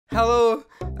Hello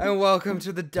and welcome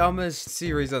to the dumbest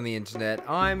series on the internet.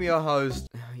 I'm your host,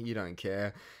 you don't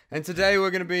care, and today we're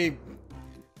gonna be,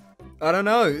 I don't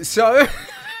know, so,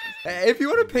 if you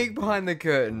want to peek behind the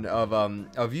curtain of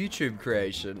YouTube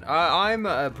creation, I'm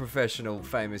a professional,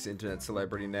 famous internet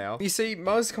celebrity now. You see,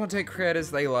 most content creators,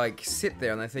 they like sit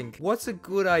there and they think, what's a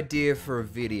good idea for a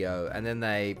video? And then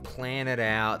they plan it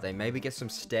out, they maybe get some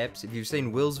steps. If you've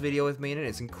seen Will's video with me in it,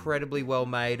 it's incredibly well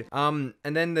made. And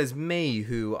then there's me,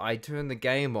 who I turn the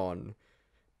game on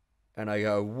and I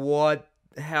go, what,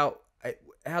 how the,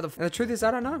 and the truth is,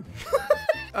 I don't know.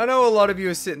 I know a lot of you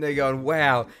are sitting there going,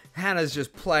 wow, Hannah's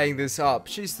just playing this up.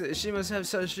 She must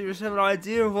have an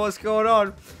idea of what's going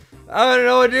on. I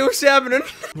don't know what's happening.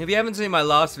 If you haven't seen my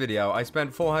last video, I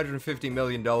spent $450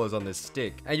 million on this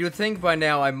stick. And you would think by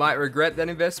now I might regret that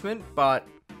investment, but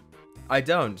I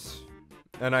don't.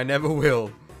 And I never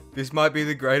will. This might be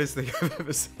the greatest thing I've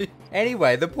ever seen.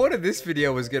 Anyway, the point of this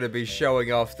video was going to be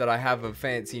showing off that I have a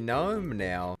fancy gnome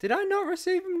now. Did I not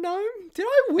receive a gnome? Did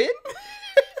I win?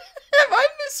 Am I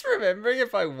misremembering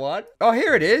if I won? Oh,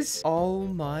 here it is. Oh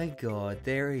my god,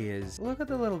 there he is. Look at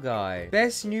the little guy.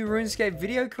 Best new RuneScape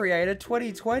video creator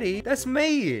 2020. That's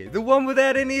me, the one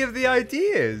without any of the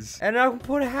ideas. And I can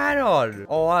put a hat on.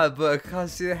 Oh, but I can't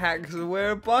see the hat because I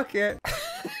wear a bucket.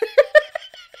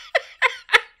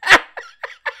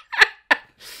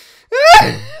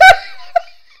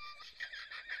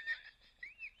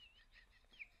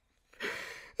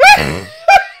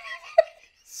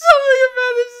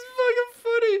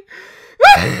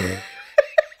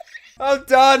 I'm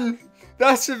done.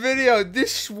 That's the video.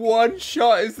 This one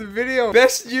shot is the video.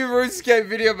 Best new RuneScape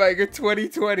video maker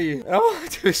 2020. And all I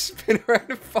do is spin around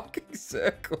in fucking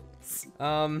circles.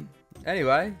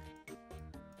 Anyway.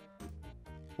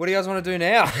 What do you guys want to do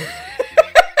now?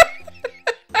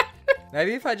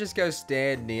 Maybe if I just go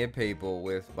stand near people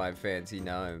with my fancy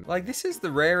gnome. Like, this is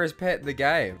the rarest pet in the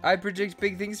game. I predict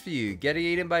big things for you. Getting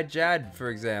eaten by Jad, for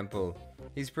example.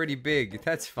 He's pretty big.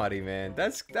 That's funny, man.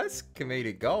 That's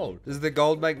comedic gold. Does the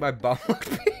gold make my bum look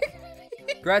big?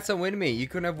 Congrats on winning me. You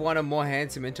couldn't have won a more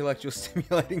handsome, intellectual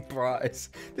stimulating prize.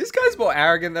 This guy's more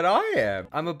arrogant than I am.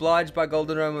 I'm obliged by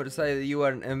Golden Roma to say that you are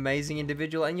an amazing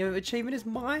individual and your achievement is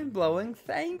mind-blowing.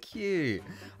 Thank you.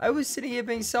 I was sitting here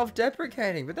being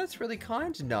self-deprecating, but that's really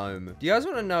kind, Gnome. Do you guys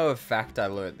want to know a fact I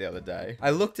learned the other day?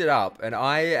 I looked it up and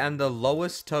I am the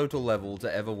lowest total level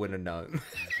to ever win a gnome.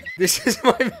 This is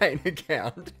my main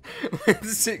account with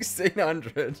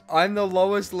 1600. I'm the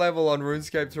lowest level on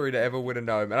RuneScape 3 to ever win a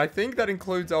gnome, and I think that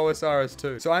includes OSRS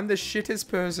too. So I'm the shittest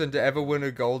person to ever win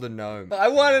a golden gnome. I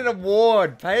won an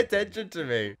award. Pay attention to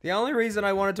me. The only reason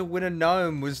I wanted to win a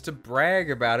gnome was to brag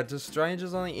about it to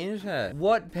strangers on the internet.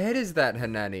 What pet is that,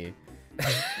 Hanannie?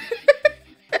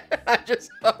 I just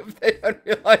hope they don't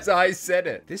realize I said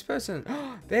it. This person,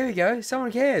 there we go.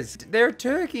 Someone cares. They're a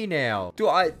turkey now. Do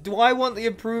I want the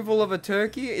approval of a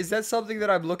turkey? Is that something that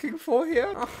I'm looking for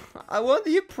here? I want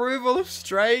the approval of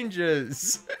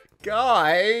strangers.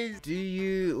 Guys, do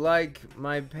you like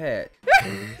my pet?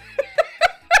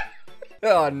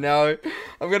 Oh no,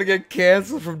 I'm gonna get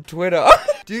cancelled from Twitter.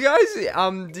 Do you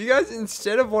guys,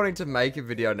 instead of wanting to make a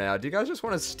video now, do you guys just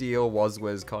want to steal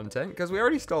Wazware's content? Because we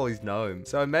already stole his gnome.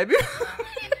 So maybe,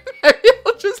 maybe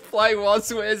I'll just play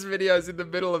Wazware's videos in the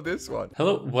middle of this one.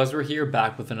 Hello, Wazware here,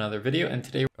 back with another video, and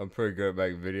today I'm pretty good at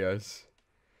making videos.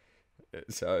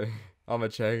 So, I'm a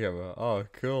checker. Oh,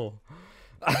 cool.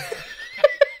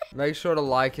 Make sure to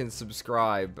like and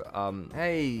subscribe.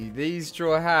 Hey, these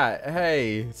drew a hat.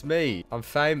 Hey, it's me. I'm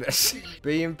famous.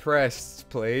 Be impressed,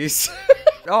 please.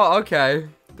 Oh, okay.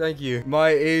 Thank you.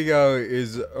 My ego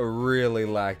is really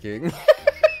lacking.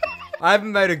 I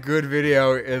haven't made a good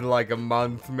video in like a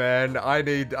month, man. I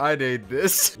need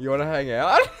this. You wanna hang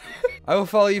out? I will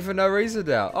follow you for no reason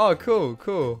now. Oh, cool,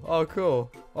 cool. Oh,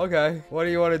 cool. Okay. What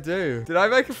do you want to do? Did I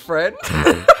make a friend?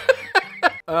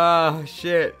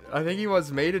 Shit. I think he wants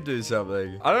me to do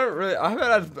something. I haven't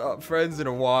had friends in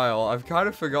a while. I've kind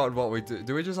of forgotten what we do.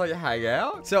 Do we just like hang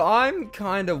out? So I'm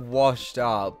kind of washed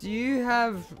up. Do you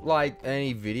have like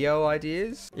any video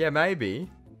ideas? Yeah, maybe.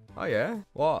 Oh yeah?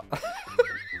 What?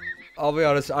 I'll be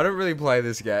honest, I don't really play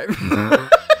this game.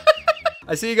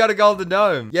 I see you got a golden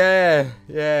gnome. Yeah,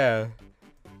 yeah.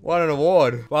 Won an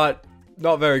award, but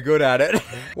not very good at it.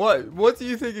 What do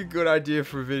you think a good idea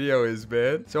for a video is,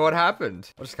 man? So what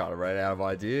happened? I just kind of ran out of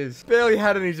ideas. Barely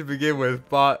had any to begin with,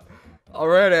 but I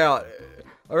ran out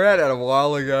a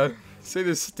while ago. See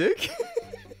this stick?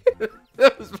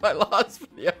 That was my last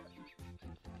video.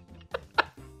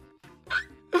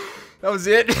 That was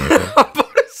it. I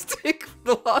bought a stick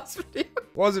for the last video.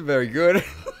 Wasn't very good.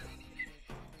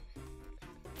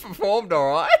 Performed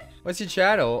alright. What's your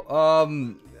channel?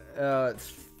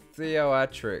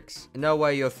 Theoatrix. No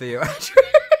way you're Theoatrix.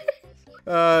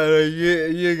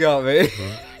 You got me.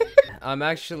 I'm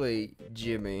actually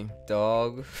Jimmy.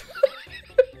 Dog.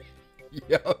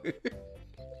 Yo.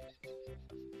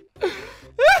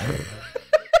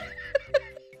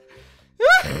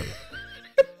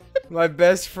 My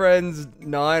best friend's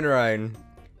 9 Rain.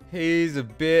 He's a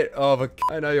bit of a...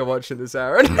 I know you're watching this,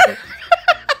 Aaron.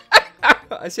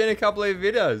 I seen a couple of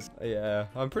videos. Yeah,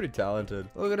 I'm pretty talented.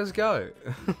 Look at us go.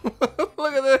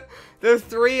 Look at the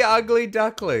 3 ugly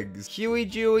ducklings. Huey,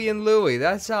 Dewey, and Louie.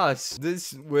 That's us.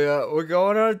 We're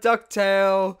going on a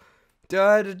ducktail.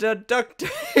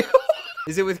 Ducktail.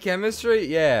 Is it with chemistry?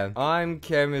 Yeah, I'm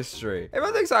chemistry.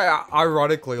 Everyone thinks I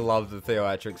ironically love the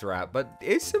Theoatrix rap, but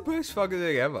it's the best fucking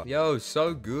thing ever. Yo,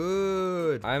 so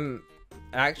good. I'm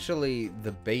actually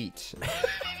the beat.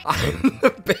 I'm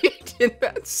the beat in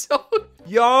that song.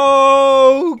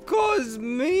 Yo,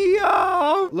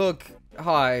 Cosmia. Look,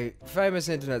 hi, famous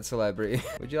internet celebrity.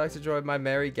 Would you like to join my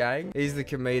merry gang? He's the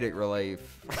comedic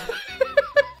relief.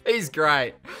 He's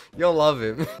great. You'll love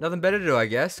him. Nothing better to do, I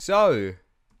guess. So,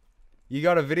 you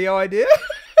got a video idea?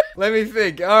 Let me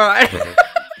think. All right.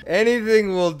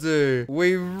 Anything will do.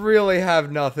 We really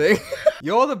have nothing.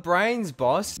 You're the brains,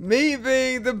 boss. Me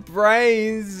being the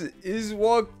brains is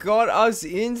what got us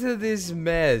into this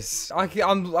mess. I'm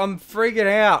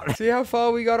freaking out. See how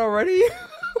far we got already?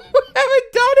 We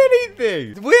haven't done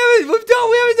anything. We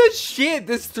haven't done shit.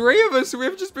 There's 3 of us, so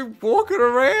we've just been walking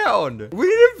around. We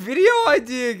need a video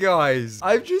idea, guys.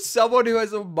 I'm just someone who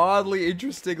has a mildly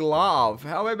interesting laugh.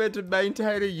 How am I meant to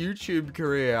maintain a YouTube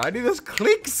career? I need those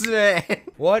clicks, man.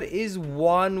 What is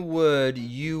one word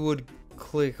you would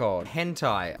click on?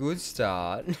 Hentai. Good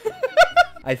start.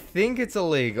 I think it's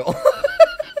illegal.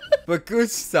 But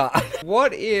good start.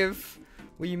 What if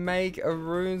we make a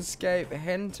RuneScape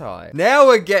hentai? Now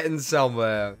we're getting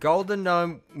somewhere. Golden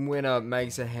Gnome winner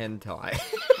makes a hentai.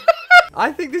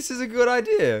 I think this is a good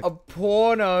idea. A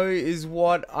porno is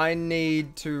what I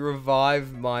need to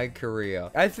revive my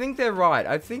career. I think they're right.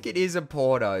 I think it is a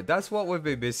porno. That's what we've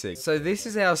been missing. So this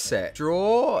is our set.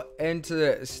 Draw,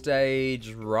 enter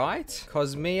stage right.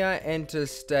 Cosmia, enter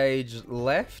stage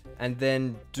left. And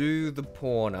then do the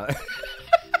porno.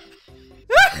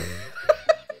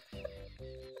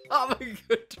 I'm a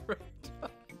good director.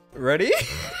 Ready?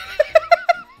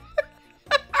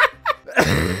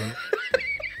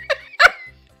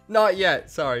 Not yet.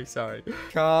 Sorry.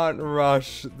 Can't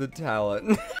rush the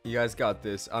talent. You guys got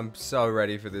this. I'm so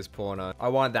ready for this porno. I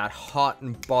want that hot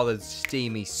and bothered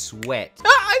steamy sweat.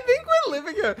 I think we're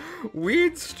living a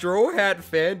weird straw hat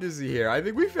fantasy here. I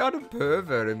think we found a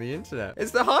pervert in the internet.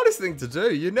 It's the hardest thing to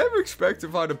do. You never expect to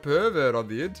find a pervert on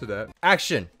the internet.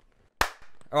 Action.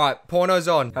 All right, porno's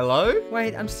on. Hello?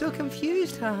 Wait, I'm still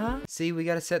confused, haha. See, we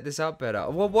gotta set this up better.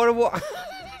 Well, what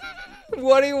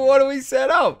do we set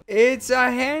up? It's a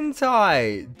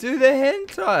hentai. Do the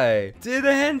hentai. Do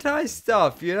the hentai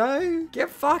stuff, you know? Get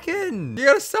fucking. You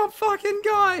gotta stop fucking,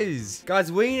 guys.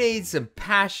 Guys, we need some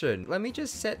passion. Let me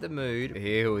just set the mood.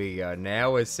 Here we go.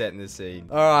 Now we're setting the scene.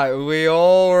 All right, we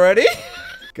all ready?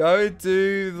 Go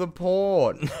do the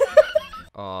porn.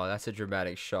 Oh, that's a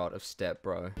dramatic shot of Step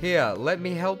Bro. Here, let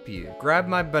me help you. Grab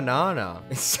my banana.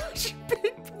 It's such a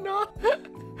big banana.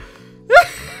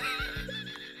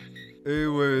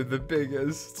 Ooh, the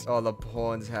biggest. Oh, the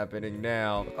porn's happening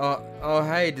now. Oh,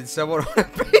 hey, did someone want a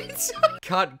pizza?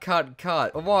 Cut.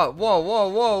 What?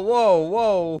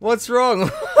 Whoa. What's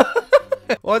wrong?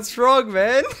 What's wrong,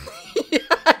 man? You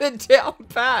had it down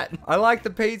pat. I like the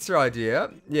pizza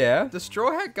idea. Yeah. The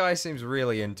Straw Hat guy seems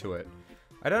really into it.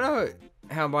 I don't know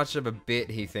how much of a bit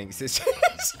he thinks this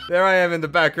is. There I am in the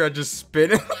background just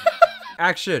spinning.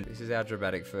 Action. This is our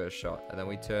dramatic first shot. And then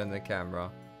we turn the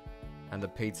camera. And the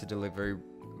pizza delivery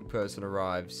person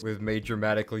arrives with me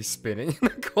dramatically spinning in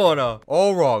the corner.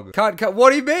 All wrong. Cut.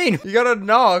 What do you mean? You gotta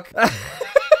knock.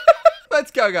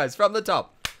 Let's go, guys, from the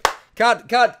top.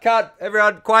 Cut.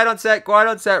 Everyone, quiet on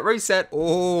set, reset.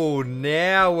 Oh,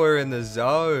 now we're in the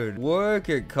zone. Work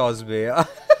it, Cosmia.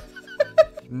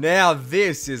 Now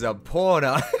this is a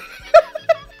porno.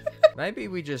 Maybe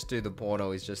we just do the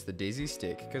porno is just the dizzy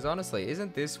stick. Because honestly,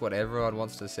 isn't this what everyone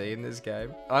wants to see in this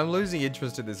game? I'm losing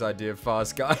interest in this idea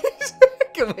fast, guys.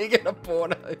 Can we get a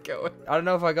porno going? I don't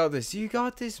know if I got this. You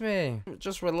got this, man.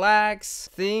 Just relax.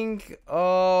 Think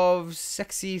of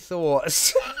sexy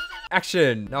thoughts.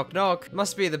 Action. Knock.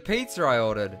 Must be the pizza I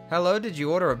ordered. Hello, did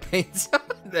you order a pizza?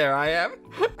 There I am.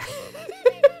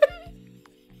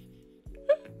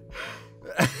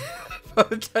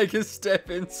 Take a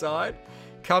step inside.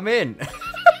 Come in.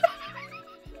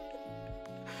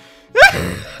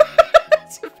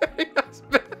 It's a very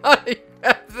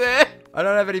I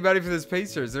don't have any money for this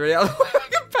pizza. Is there any other way I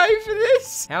can pay for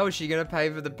this? How is she gonna pay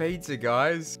for the pizza,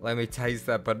 guys? Let me taste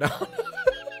that banana.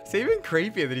 It's even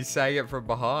creepier that he's saying it from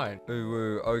behind.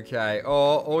 Ooh, okay.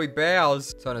 Oh, he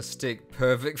bows. It's on a stick.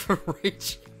 Perfect for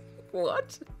reach.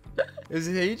 What? Is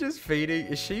he just feeding?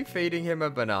 Is she feeding him a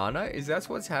banana? Is that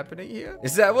what's happening here?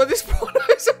 Is that what this porno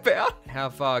is about? How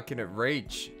far can it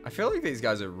reach? I feel like these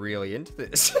guys are really into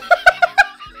this.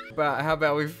 But how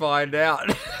about we find out?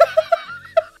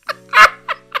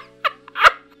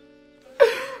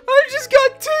 I've just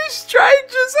got 2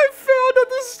 strangers I found on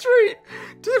the street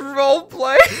to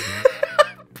roleplay.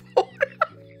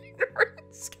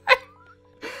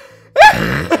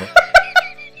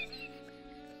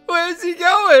 Where's he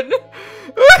going?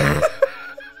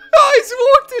 Oh, he's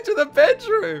walked into the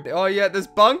bedroom. Oh yeah, there's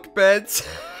bunk beds.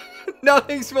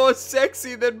 Nothing's more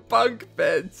sexy than bunk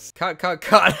beds. Cut.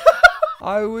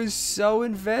 I was so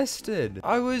invested.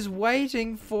 I was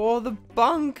waiting for the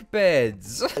bunk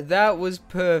beds. That was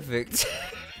perfect.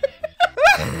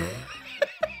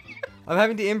 I'm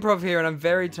having to improv here and I'm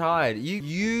very tired.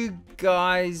 You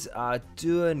guys are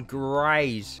doing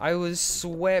great. I was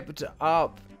swept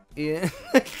up in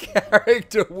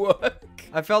character work.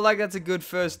 I felt like that's a good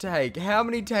first take. How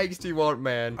many takes do you want,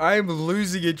 man? I'm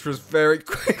losing interest very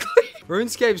quickly.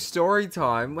 RuneScape story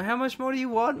time. How much more do you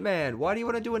want, man? Why do you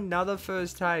want to do another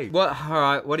first take? What?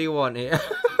 Alright, what do you want here?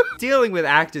 Dealing with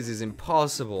actors is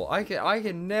impossible. I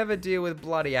can never deal with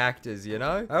bloody actors, you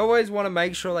know? I always want to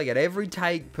make sure they get every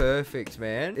take perfect,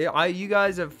 man. You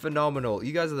guys are phenomenal.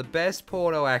 You guys are the best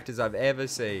porno actors I've ever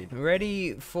seen.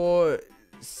 Ready for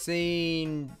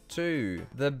scene 2.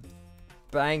 The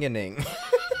banganing.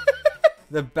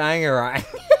 The bangerang.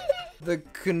 The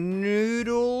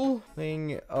canoodling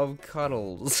of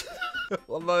cuddles.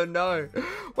 Oh no.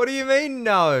 What do you mean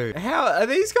no? How are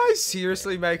these guys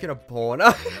seriously making a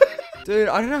porno? Dude,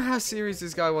 I don't know how serious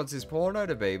this guy wants his porno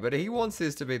to be, but he wants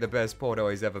this to be the best porno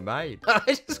he's ever made.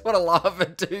 I just want to laugh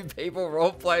at 2 people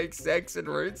role-playing sex in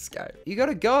RuneScape. You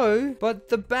gotta go, but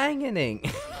the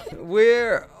banganing.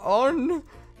 We're on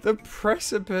the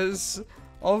precipice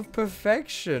of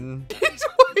perfection. He's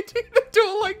waiting the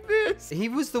door like this. He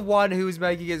was the one who was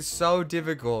making it so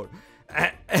difficult.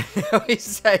 And now he's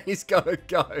saying he's gonna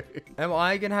go. Am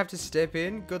I gonna have to step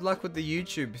in? Good luck with the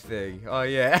YouTube thing. Oh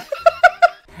yeah.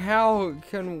 How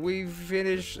can we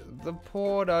finish the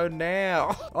porno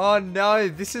now? Oh no,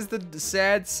 this is the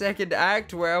sad second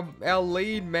act where our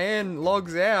lead man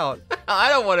logs out. I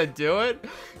don't want to do it.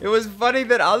 It was funny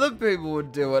that other people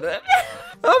would do it.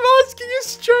 I'm asking a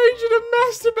stranger to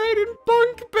masturbate in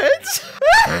bunk beds.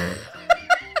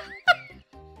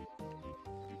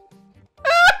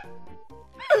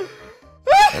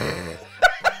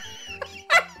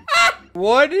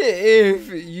 What if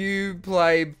you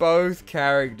play both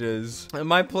characters? And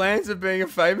my plans of being a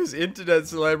famous internet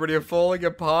celebrity are falling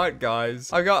apart, guys.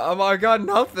 I got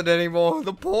nothing anymore.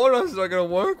 The porno's not gonna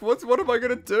work. What am I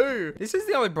gonna do? This is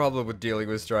the only problem with dealing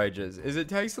with strangers, is it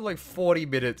takes them like 40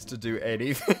 minutes to do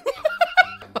anything.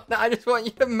 I just want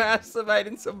you to masturbate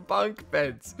in some bunk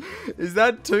beds. Is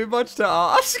that too much to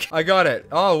ask? I got it.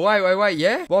 Oh, wait,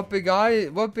 yeah? What big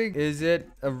is it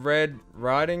a Red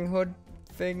Riding Hood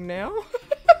thing now?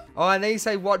 Oh, and then you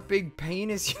say what big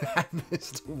penis you have,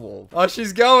 Mr. Wolf. Oh,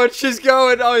 she's going.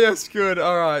 Oh, yes, good.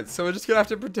 All right, so we're just gonna have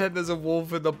to pretend there's a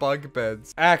wolf in the bunk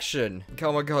beds. Action.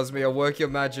 Come on, Cosmia, work your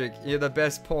magic. You're the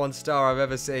best porn star I've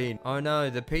ever seen. Oh no,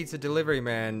 the pizza delivery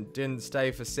man didn't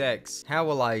stay for sex. How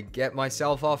will I get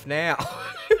myself off now?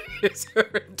 It's her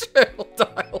internal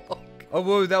dialogue. Oh,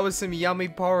 whoa, that was some yummy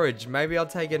porridge. Maybe I'll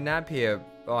take a nap here.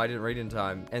 Oh, I didn't read in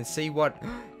time. And see what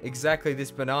exactly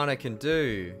this banana can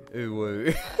do. Ooh,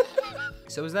 woo.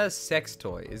 So is that a sex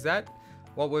toy? Is that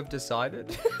what we've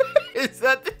decided? Is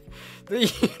that the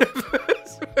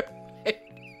universe?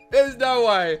 There's no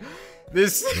way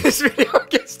this video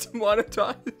gets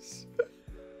demonetized.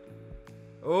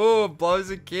 Oh,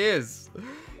 blows a kiss.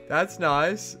 That's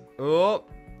nice. Oh,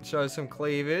 shows some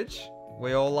cleavage.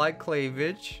 We all like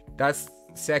cleavage. That's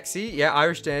sexy. Yeah,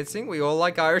 Irish dancing. We all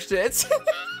like Irish dancing.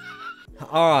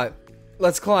 All right,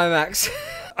 let's climax.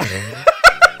 My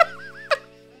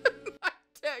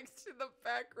text in the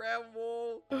background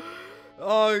wall.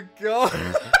 Oh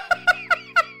god.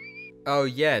 Oh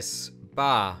yes,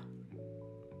 ba.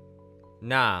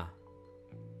 Nah.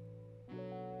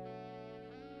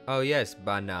 Oh yes,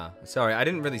 ba nah. Sorry, I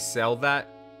didn't really sell that.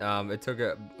 It took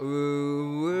a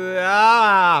ooh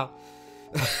ah.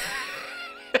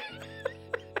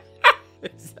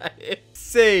 Is that it?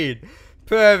 Scene.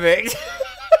 Perfect.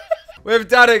 We've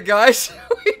done it, guys.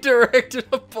 We directed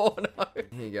a porno.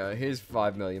 Here you go. Here's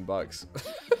 $5 million bucks.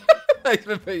 Thanks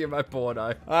for being my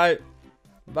porno. Alright,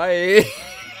 Bye.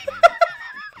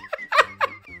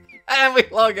 And we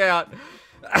log out.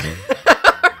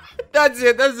 That's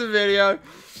it. That's the video.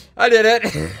 I did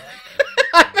it.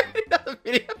 I made another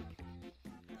video.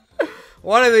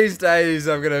 One of these days,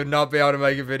 I'm going to not be able to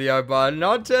make a video, but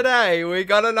not today. We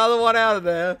got another one out of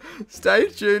there. Stay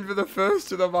tuned for the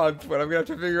first of the month when I'm going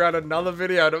to have to figure out another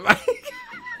video to make.